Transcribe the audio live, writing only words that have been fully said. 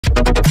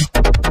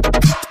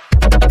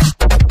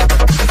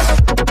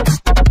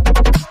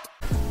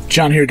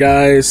John here,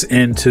 guys,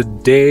 and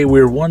today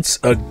we're once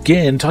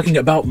again talking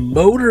about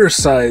motor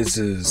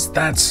sizes.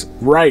 That's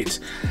right.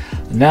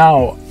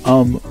 Now,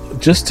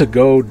 just to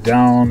go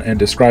down and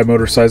describe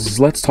motor sizes,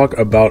 let's talk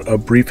about a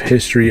brief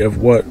history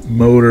of what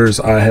motors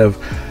I have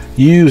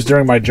used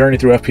during my journey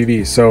through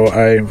FPV. So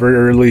I very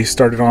early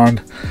started on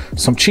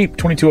some cheap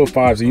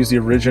 2205s. I used the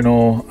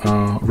original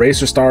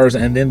Racer Stars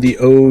and then the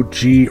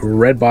OG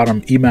red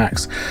bottom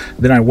Emax.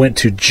 Then I went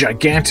to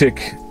gigantic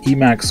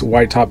Emax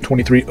white top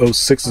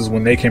 2306s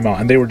when they came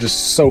out, and they were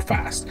just so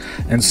fast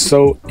and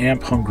so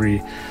amp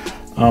hungry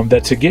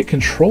that to get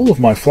control of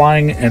my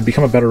flying and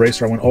become a better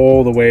racer, I went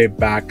all the way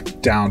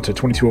back down to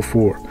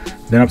 2204,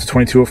 then up to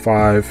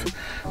 2205,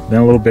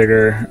 then a little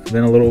bigger,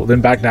 then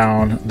back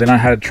down. Then I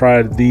had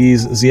tried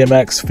these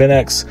ZMX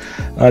Finex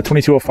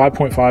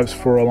 2205.5s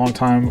for a long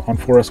time on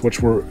Forest,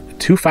 which were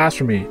too fast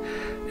for me,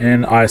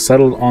 and I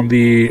settled on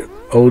the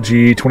OG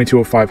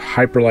 2205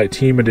 Hyperlight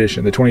Team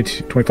Edition, the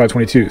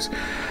 2522s.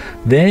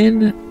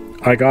 Then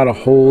I got a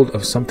hold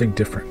of something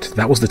different.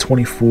 That was the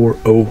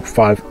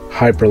 2405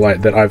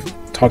 Hyperlight that I've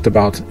talked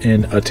about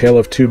in A Tale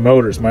of Two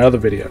Motors, my other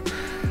video.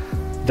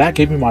 That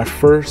gave me my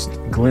first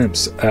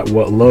glimpse at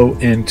what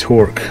low-end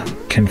torque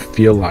can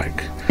feel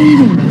like.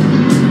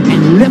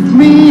 And left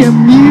me a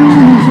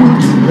mule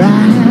to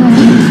ride.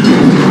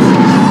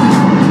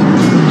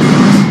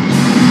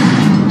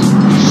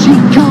 She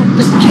caught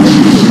the key,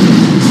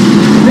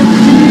 left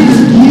me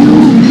a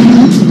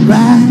mule to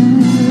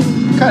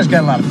ride. Car's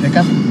got a lot of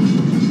pickup.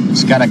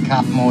 It's got a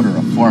cop motor,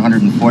 a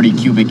 440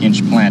 cubic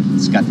inch plant.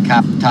 It's got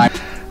cop tire.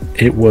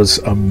 It was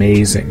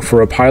amazing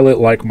for a pilot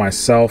like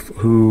myself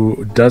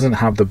who doesn't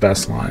have the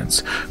best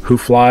lines, who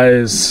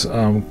flies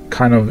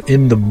kind of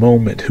in the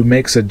moment, who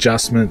makes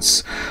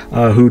adjustments,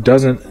 who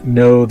doesn't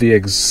know the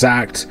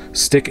exact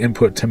stick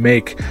input to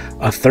make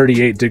a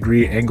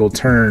 38-degree angle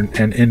turn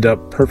and end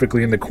up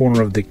perfectly in the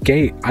corner of the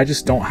gate. I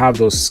just don't have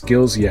those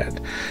skills yet.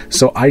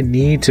 So I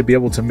need to be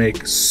able to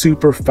make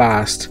super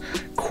fast,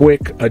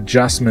 quick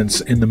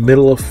adjustments in the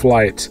middle of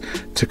flight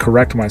to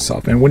correct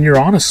myself. And when you're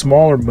on a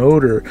smaller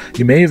motor,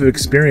 you may have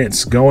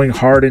experienced going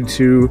hard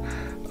into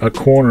a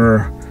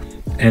corner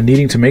and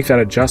needing to make that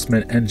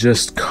adjustment and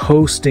just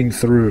coasting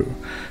through,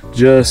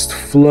 just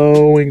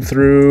flowing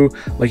through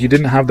like you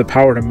didn't have the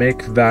power to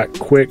make that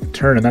quick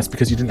turn, and that's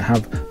because you didn't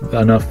have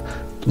enough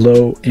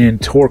low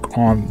end torque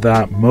on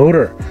that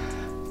motor.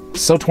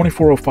 So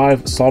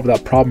 2405 solved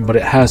that problem, but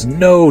it has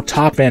no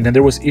top end, and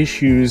there was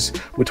issues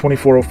with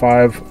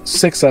 2405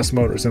 6S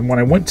motors. And when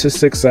I went to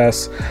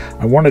 6S,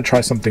 I wanted to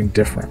try something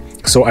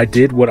different. So I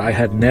did what I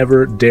had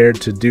never dared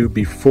to do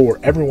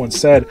before. Everyone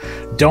said,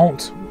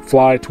 don't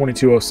fly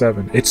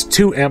 2207. It's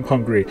too amp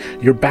hungry.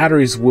 Your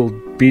batteries will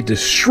be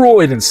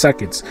destroyed in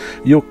seconds.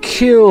 You'll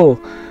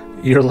kill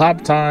your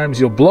lap times.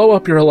 You'll blow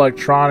up your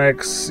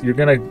electronics. You're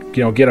gonna,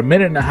 get a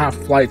minute and a half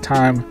flight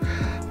time.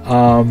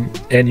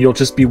 And you'll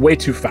just be way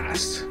too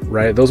fast,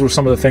 right? Those were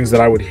some of the things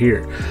that I would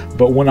hear.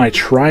 But when I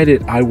tried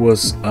it, I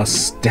was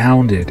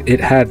astounded. It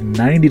had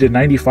 90 to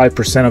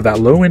 95% of that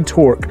low-end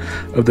torque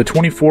of the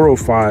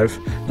 2405.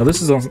 Now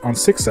this is on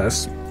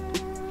 6S.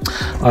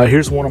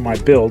 Here's one of my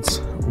builds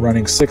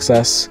running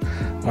 6S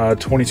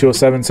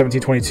 2207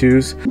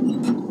 1722s.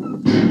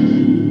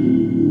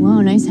 Whoa,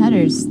 nice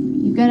headers.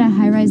 You've got a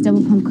high-rise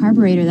double pump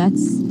carburetor.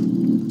 That's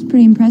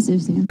pretty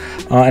impressive, Sam.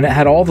 And it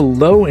had all the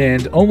low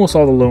end, almost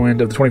all the low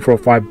end of the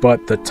 2405,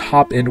 but the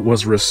top end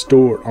was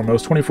restored. On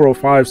those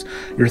 2405s,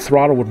 your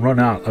throttle would run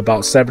out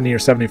about 70 or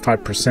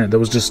 75%. There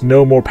was just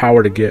no more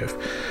power to give,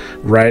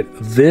 right?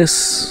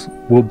 This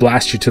will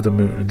blast you to the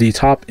moon. The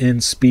top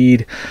end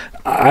speed,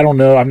 I don't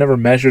know, I've never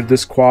measured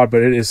this quad,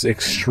 but it is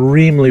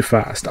extremely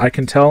fast. I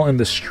can tell in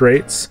the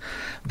straights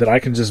that I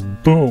can just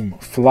boom,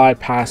 fly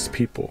past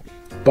people.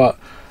 But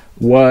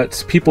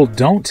what people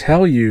don't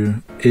tell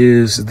you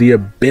is the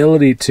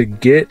ability to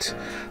get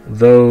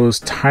those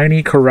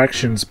tiny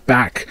corrections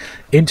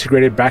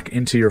integrated back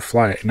into your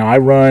flight. Now I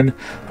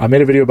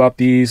made a video about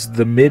these,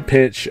 the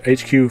mid-pitch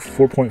HQ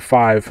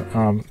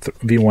 4.5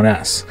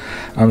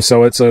 V1S.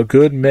 So it's a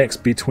good mix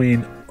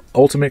between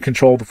ultimate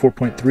control, the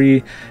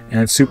 4.3,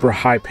 and super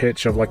high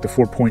pitch of like the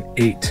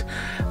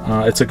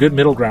 4.8. It's a good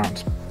middle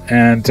ground.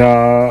 And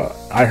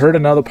I heard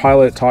another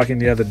pilot talking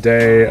the other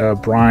day,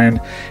 Brian.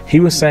 He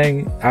was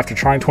saying after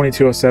trying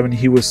 2207,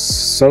 he was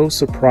so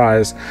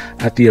surprised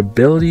at the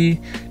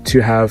ability to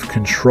have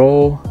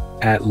control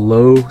at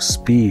low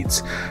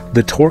speeds.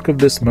 The torque of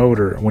this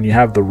motor, when you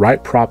have the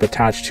right prop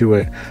attached to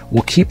it,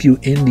 will keep you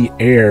in the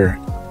air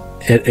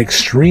at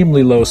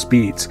extremely low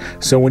speeds.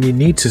 So when you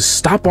need to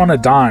stop on a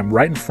dime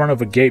right in front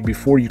of a gate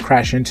before you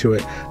crash into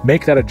it,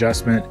 make that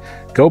adjustment,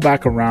 go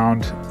back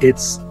around,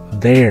 it's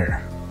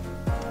there.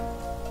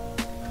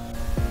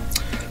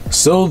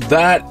 So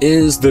that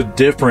is the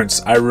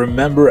difference. I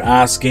remember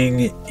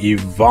asking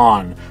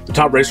Yvonne, the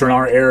top racer in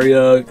our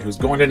area, who's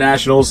going to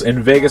nationals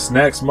in Vegas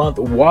next month,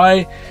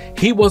 why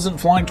he wasn't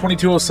flying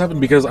 2207,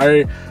 because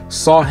I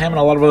saw him and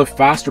a lot of other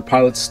faster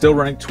pilots still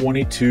running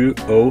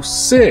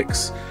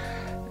 2206.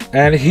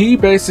 And he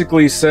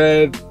basically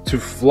said to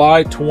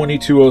fly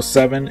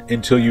 2207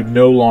 until you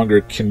no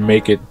longer can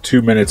make it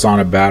 2 minutes on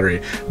a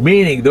battery.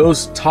 Meaning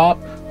those top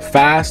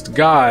fast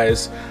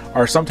guys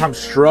are sometimes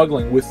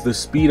struggling with the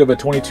speed of a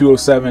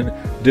 2207,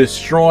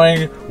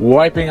 destroying,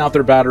 wiping out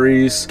their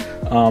batteries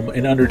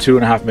in under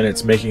 2.5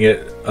 minutes, making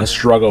it a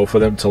struggle for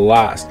them to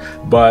last.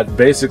 But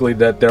basically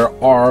that there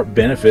are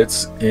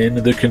benefits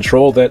in the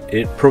control that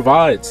it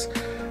provides.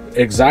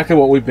 Exactly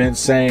what we've been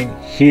saying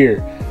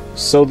here.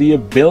 So the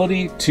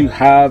ability to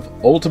have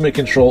ultimate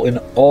control in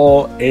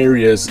all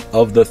areas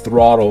of the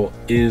throttle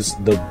is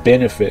the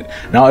benefit.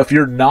 Now, if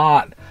you're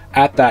not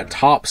at that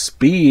top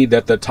speed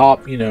that the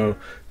top,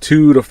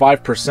 2 to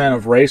 5%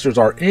 of racers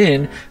are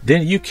in,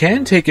 then you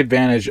can take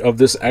advantage of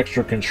this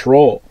extra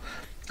control.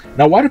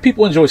 Now, why do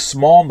people enjoy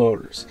small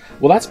motors?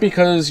 Well, that's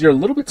because you're a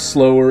little bit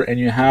slower and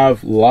you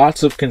have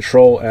lots of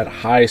control at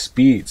high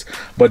speeds.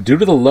 But due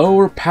to the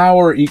lower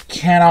power, you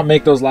cannot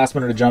make those last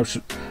minute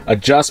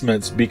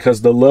adjustments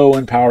because the low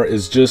end power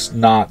is just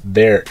not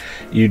there.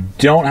 You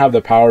don't have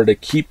the power to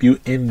keep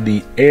you in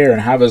the air and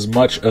have as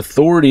much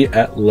authority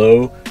at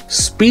low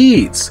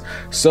speeds.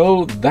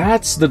 So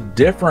that's the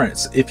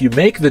difference. If you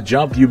make the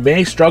jump, you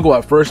may struggle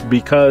at first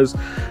because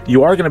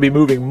you are going to be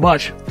moving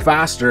much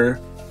faster.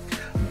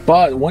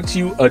 But once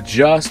you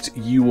adjust,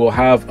 you will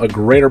have a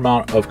greater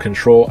amount of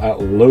control at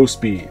low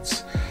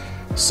speeds.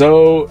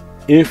 So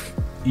if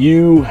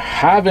you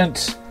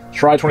haven't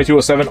tried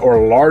 2207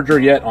 or larger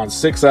yet on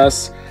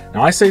 6S,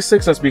 now I say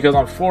 6S because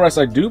on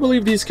 4S, I do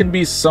believe these can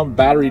be some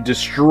battery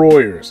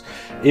destroyers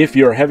if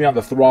you're heavy on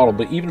the throttle,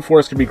 but even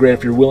 4S can be great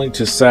if you're willing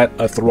to set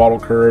a throttle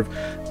curve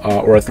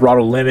or a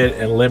throttle limit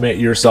and limit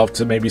yourself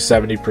to maybe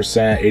 70%,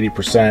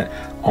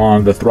 80%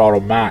 on the throttle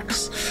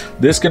max.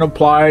 This can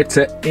apply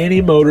to any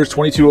motors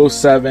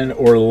 2207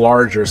 or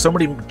larger. So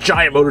many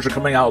giant motors are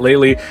coming out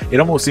lately. It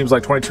almost seems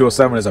like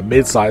 2207 is a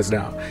mid-size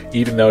now,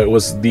 even though it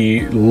was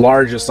the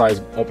largest size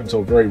up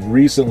until very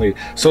recently.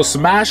 So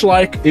smash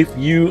like if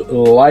you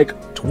like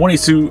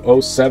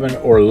 2207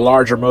 or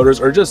larger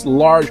motors, or just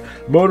large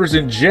motors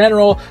in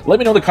general. Let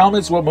me know in the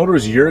comments what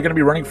motors you're going to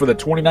be running for the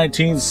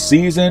 2019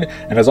 season.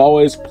 And as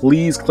always,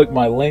 please click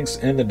my links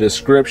in the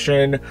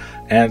description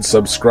and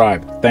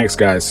subscribe. Thanks,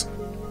 guys.